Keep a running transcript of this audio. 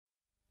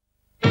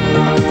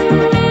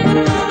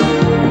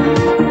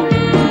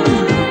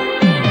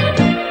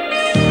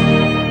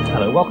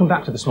welcome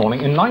back to This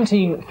Morning. In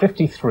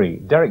 1953,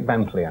 Derek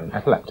Bentley, an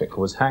epileptic,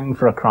 was hanged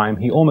for a crime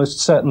he almost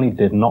certainly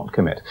did not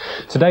commit.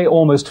 Today,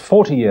 almost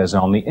 40 years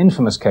on, the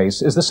infamous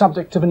case is the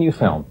subject of a new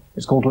film.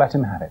 It's called Let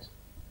Him Have It.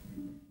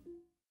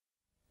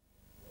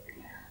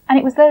 And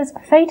it was those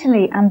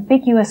fatally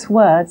ambiguous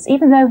words,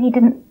 even though he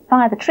didn't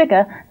fire the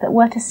trigger, that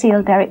were to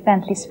seal Derek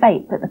Bentley's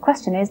fate. But the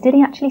question is, did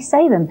he actually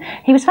say them?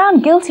 He was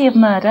found guilty of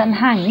murder and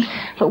hanged,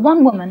 but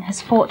one woman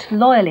has fought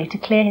loyally to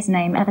clear his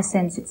name ever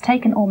since. It's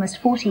taken almost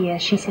 40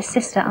 years. She's his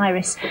sister,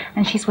 Iris,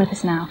 and she's with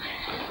us now.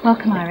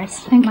 Welcome,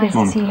 Iris. Thank you. Nice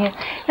to see you here.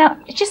 Now,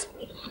 just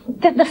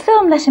the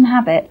film Let Him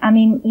Have It, I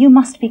mean, you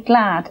must be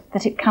glad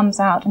that it comes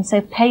out and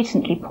so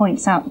patently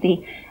points out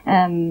the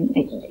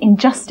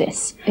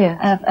injustice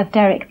of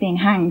Derek being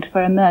hanged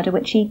for a murder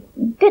which he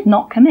did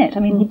not commit. I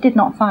mean, he did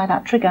not fire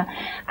that trigger.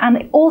 And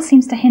it all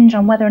seems to hinge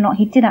on whether or not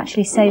he did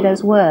actually say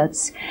those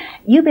words.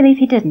 You believe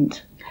he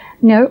didn't?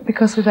 No,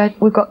 because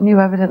we've got new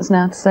evidence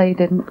now to say he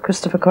didn't.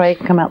 Christopher Craig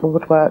come out the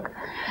woodwork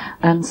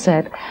and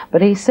said,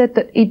 but he said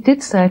that he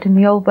did say it in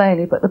the Old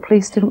Bailey, but the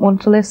police didn't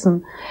want to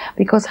listen,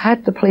 because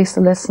had the police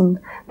listened,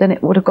 then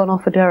it would have gone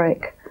off for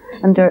Derek,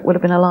 and Derek would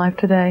have been alive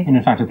today. And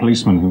in fact, a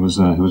policeman who was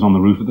on the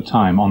roof at the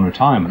time, on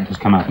retirement, has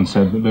come out and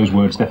said that those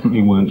words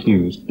definitely weren't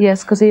used.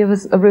 Yes, because he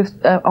was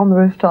on the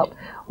rooftop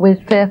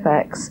with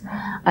Fairfax,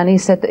 and he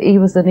said that he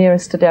was the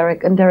nearest to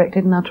Derek, and Derek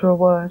didn't utter a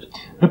word.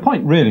 The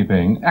point really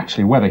being,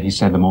 actually, whether he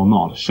said them or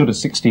not, should a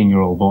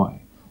 16-year-old boy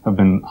have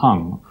been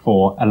hung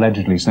for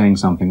allegedly saying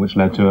something which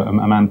led to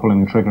a man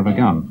pulling the trigger of a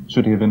gun?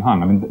 Should he have been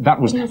hung? I mean,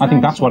 that was, I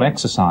think that's what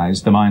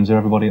exercised the minds of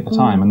everybody at the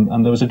time,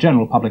 and there was a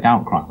general public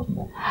outcry, wasn't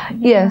there?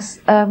 Yes,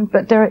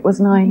 but Derek was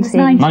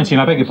 19. 19,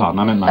 I beg your pardon,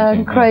 I meant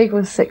 19. Craig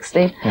was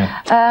 16.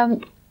 Yeah.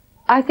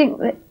 I think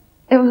that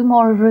it was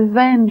more of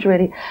revenge,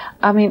 really.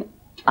 I mean,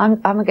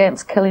 I'm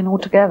against killing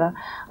altogether.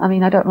 I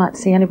mean, I don't like to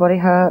see anybody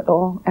hurt,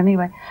 or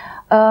anyway.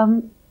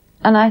 And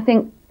I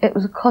think it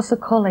was because a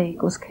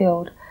colleague was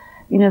killed.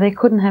 You know, they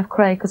couldn't have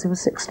Craig because he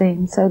was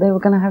 16, so they were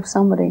going to have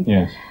somebody.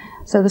 Yes.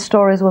 So the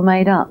stories were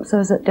made up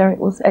so that Derek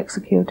was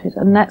executed,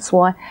 and that's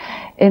why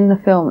in the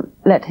film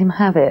Let Him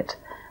Have It,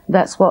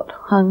 that's what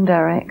hung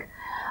Derek.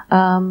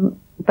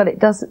 But it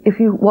does, if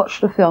you watch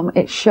the film,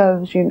 it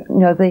shows, you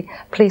know, the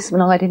policeman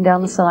hiding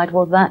down the side.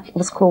 Well, that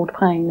was called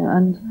pain,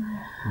 and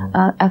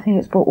I think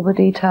it's brought all the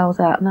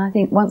details out, and I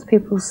think once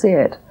people see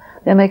it,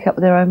 they make up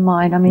their own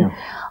mind. I mean,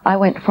 I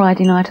went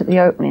Friday night at the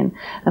opening,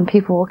 and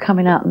people were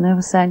coming out and they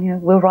were saying, you know,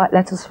 we'll write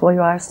letters for you,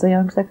 Iris, the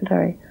Home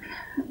Secretary.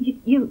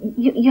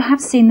 You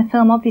have seen the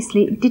film,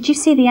 obviously. Did you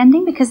see the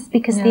ending? Because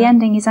the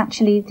ending is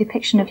actually a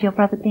depiction of your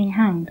brother being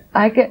hanged.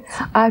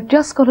 I've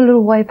just got a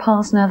little way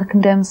past now the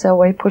condemned cell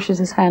where he pushes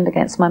his hand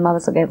against my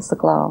mother's against the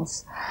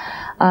glass.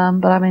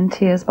 But I'm in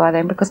tears by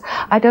then because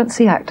I don't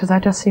see actors, I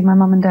just see my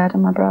mum and dad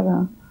and my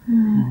brother.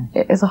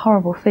 It is a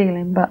horrible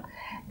feeling, but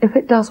if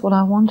it does what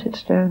I want it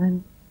to do,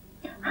 then...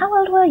 How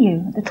old were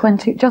you?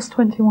 Just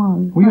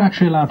 21. Were you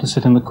actually allowed to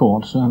sit in the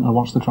court and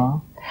watch the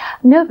trial?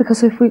 No,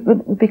 because if we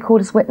would be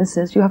called as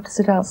witnesses, you have to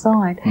sit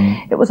outside.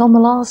 It was on the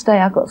last day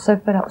I got so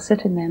fed up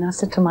sitting there, and I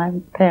said to my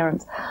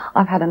parents,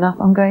 I've had enough,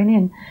 I'm going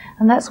in.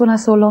 And that's when I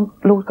saw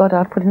Lord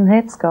Goddard putting the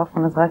headscarf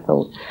on, as I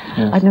thought.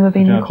 Yes, I'd never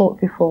been in court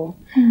before.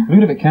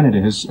 Ludovic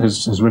Kennedy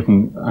has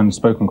written and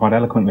spoken quite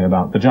eloquently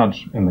about the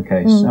judge in the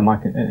case, and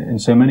like in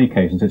so many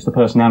cases, it's the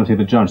personality of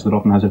the judge that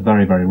often has a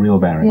very, very real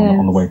bearing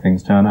on the way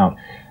things turn out.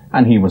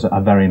 And he was a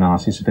very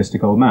nasty,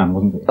 sadistic old man,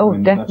 wasn't he? Oh, I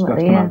mean, definitely,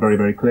 that's come out very,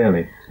 very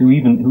clearly. Who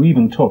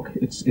even took,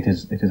 it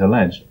is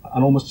alleged,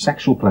 an almost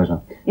sexual pleasure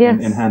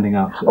in handing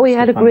out... Oh, he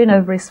had a grin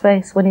over his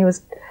face when he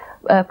was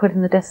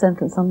putting the death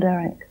sentence on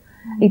Derek.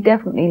 He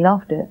definitely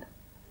loved it.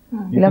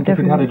 He loved if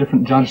he'd had a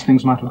different judge,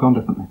 things might have gone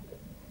differently?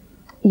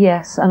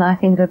 Yes, and I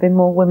think there have been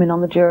more women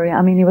on the jury.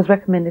 I mean, he was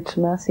recommended to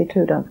mercy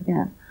too, don't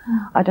forget.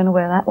 I don't know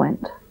where that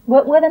went.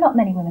 Were there not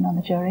many women on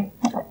the jury?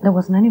 There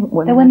wasn't any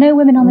women. There were no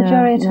women on the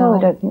jury at all? No,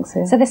 I don't think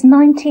so. So this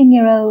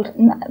 19-year-old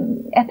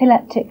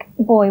epileptic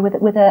boy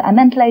with a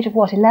mental age of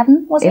what,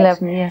 11, was it?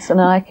 11, yes, and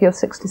an IQ of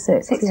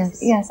 66.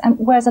 Yes, and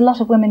whereas a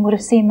lot of women would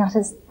have seen that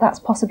as, that's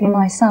possibly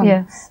my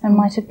son, and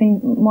might have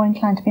been more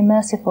inclined to be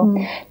merciful.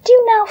 Do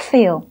you now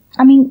feel,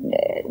 I mean,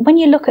 when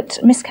you look at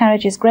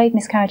miscarriages, grave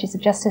miscarriages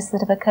of justice that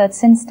have occurred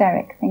since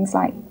Derek, things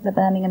like the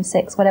Birmingham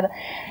 6, whatever,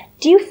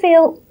 do you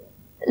feel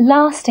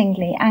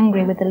lastingly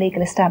angry with the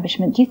legal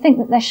establishment? Do you think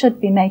that there should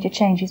be major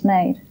changes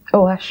made?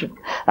 Oh, I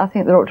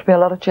think there ought to be a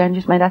lot of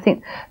changes made. I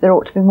think there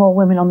ought to be more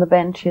women on the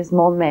benches,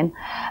 more men,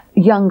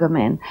 younger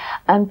men,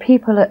 and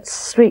people at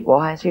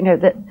streetwise, you know,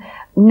 that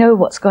know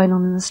what's going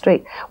on in the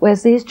street.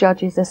 Whereas these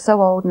judges, they're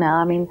so old now.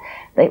 I mean,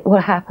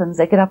 what happens?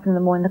 They get up in the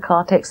morning, the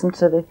car takes them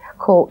to the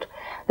court.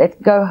 They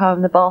go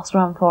home, the baths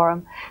run for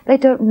them. They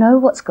don't know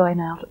what's going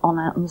out on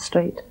the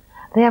street.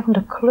 They haven't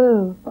a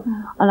clue.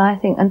 And I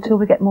think until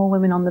we get more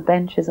women on the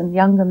benches and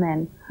younger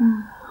men,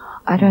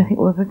 I don't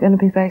think we're going to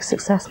be very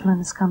successful in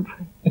this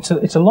country. It's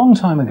a long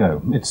time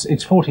ago.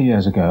 It's 40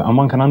 years ago, and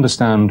one can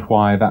understand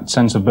why that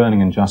sense of burning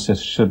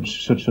injustice should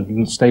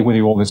stay with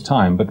you all this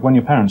time. But when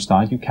your parents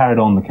died, you carried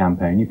on the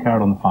campaign, you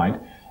carried on the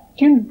fight.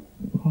 Do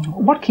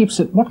What keeps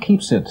it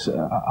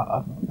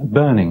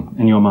burning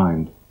in your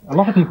mind? A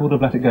lot of people would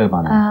have let it go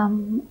by now.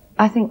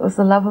 I think it was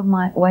the love of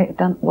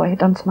what he'd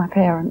done to my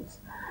parents,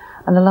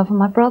 and the love of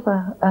my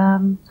brother.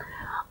 And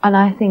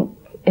I think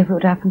if it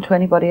would happen to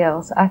anybody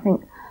else, I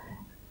think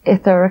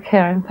if they were a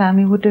caring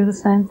family, would do the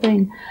same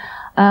thing.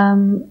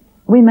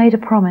 We made a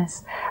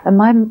promise, and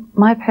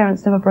my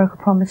parents never broke a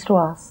promise to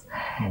us.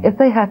 If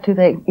they had to,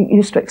 they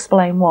used to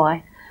explain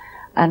why.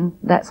 And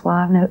that's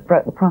why I never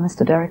broke the promise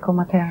to Derek or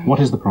my parents. What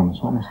is the promise?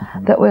 What was the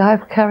promise? That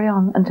I'd carry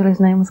on until his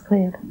name was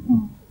cleared.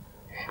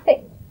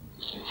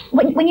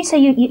 When you say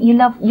you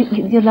love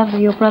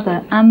your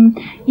brother,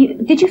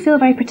 did you feel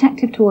very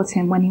protective towards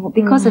him when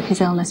because of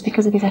his illness,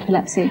 because of his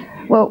epilepsy?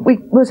 Well,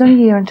 it was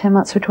only a year and 10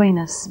 months between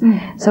us,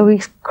 so we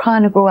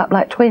kind of grew up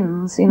like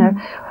twins. You know,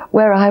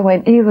 where I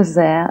went, he was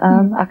there.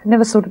 I could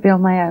never sort of be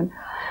on my own.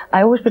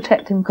 I always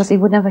protected him because he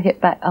would never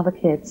hit back other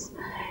kids.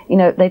 You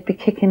know, they'd be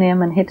kicking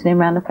him and hitting him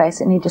around the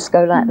face, and he'd just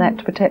go like that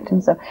to protect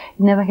himself.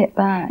 He never hit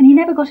back. And he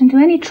never got into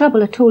any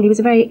trouble at all. He was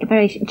a very,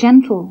 very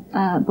gentle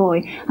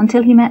boy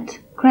until he met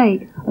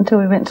Craig. Until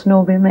we went to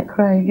Norby and met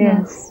Craig,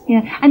 yes.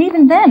 Yeah. And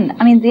even then,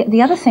 I mean,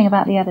 the other thing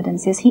about the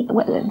evidence is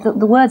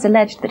the words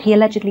alleged that he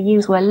allegedly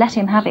used were, "Let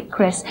him have it,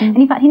 Chris." And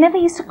in fact, he never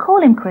used to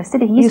call him Chris,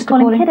 did he? He used to call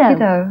him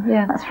Kiddo.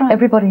 Yeah, that's right.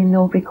 Everybody in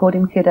Norby called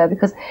him Kiddo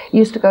because he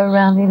used to go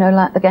around, you know,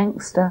 like the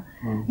gangster.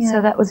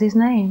 So that was his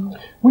name.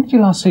 When did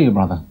you last see your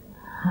brother?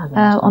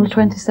 On the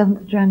 27th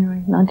of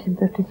January,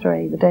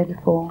 1953, the day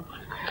before.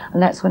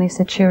 And that's when he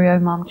said, "Cheerio,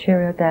 Mum,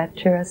 cheerio, Dad,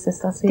 cheerio,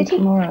 Sister, I'll see you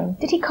tomorrow."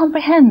 Did he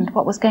comprehend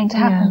what was going to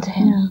happen to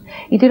him? Yeah.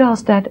 He did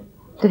ask Dad,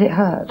 "Did it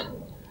hurt?"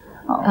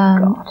 Oh,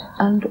 God.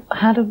 And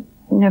how do,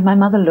 you know, my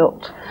mother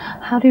looked.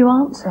 How do you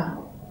answer?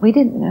 We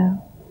didn't know.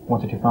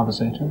 What did your father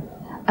say to him?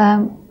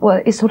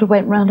 Well, it sort of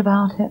went round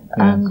about it,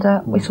 and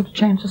we sort of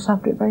changed the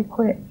subject very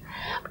quick.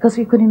 Because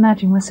you could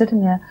imagine, we're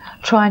sitting there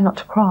trying not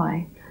to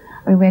cry.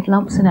 I mean, we had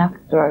lumps in our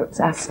throats,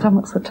 our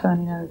stomachs were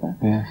turning over.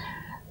 Yes.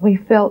 We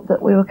felt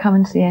that we were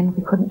coming to the end,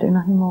 we couldn't do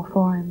nothing more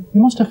for him.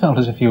 You must have felt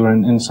as if you were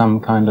in some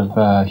kind of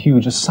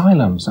huge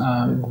asylum.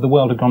 The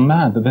world had gone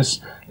mad, that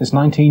this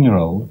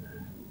 19-year-old,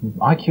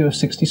 IQ of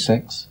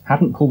 66,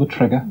 hadn't pulled the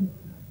trigger,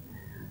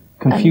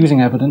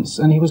 confusing evidence,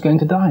 and he was going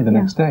to die the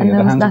next day at the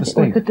hands of the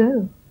state. And there was nothing we could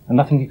do. And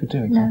nothing you could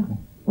do, exactly. No.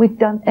 We'd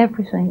done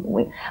everything.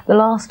 The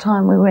last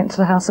time we went to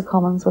the House of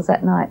Commons was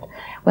that night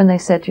when they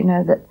said, you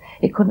know, that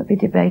it couldn't be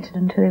debated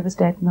until he was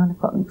dead at 9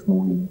 o'clock next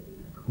morning.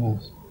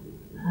 Yes.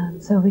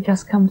 So we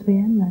just come to the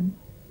end then.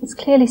 It's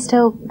clearly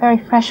still very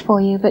fresh for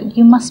you, but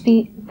you must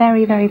be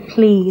very, very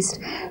pleased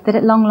that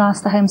at long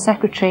last the Home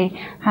Secretary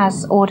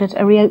has ordered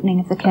a reopening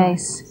of the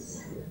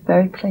case.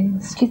 Very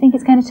pleased. Do you think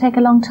it's going to take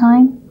a long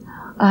time?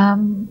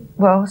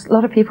 Well, a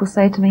lot of people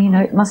say to me, you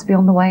know, it must be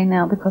on the way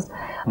now because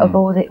of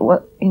all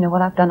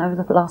what I've done over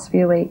the last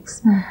few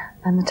weeks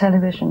and the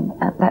television.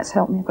 That's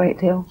helped me a great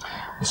deal.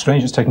 It's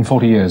strange it's taken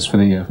 40 years for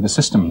the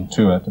system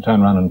to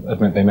turn around and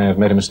admit they may have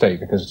made a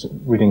mistake, because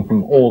reading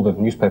from all the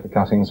newspaper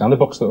cuttings and the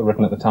books that were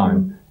written at the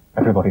time,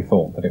 everybody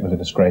thought that it was a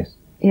disgrace.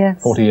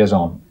 Yes. 40 years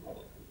on,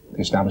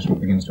 the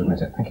establishment begins to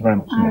admit it. Thank you very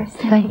much.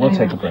 Thank you. We'll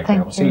take a break.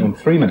 We'll see you in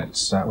 3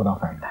 minutes with our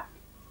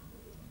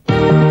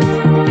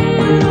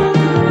phone.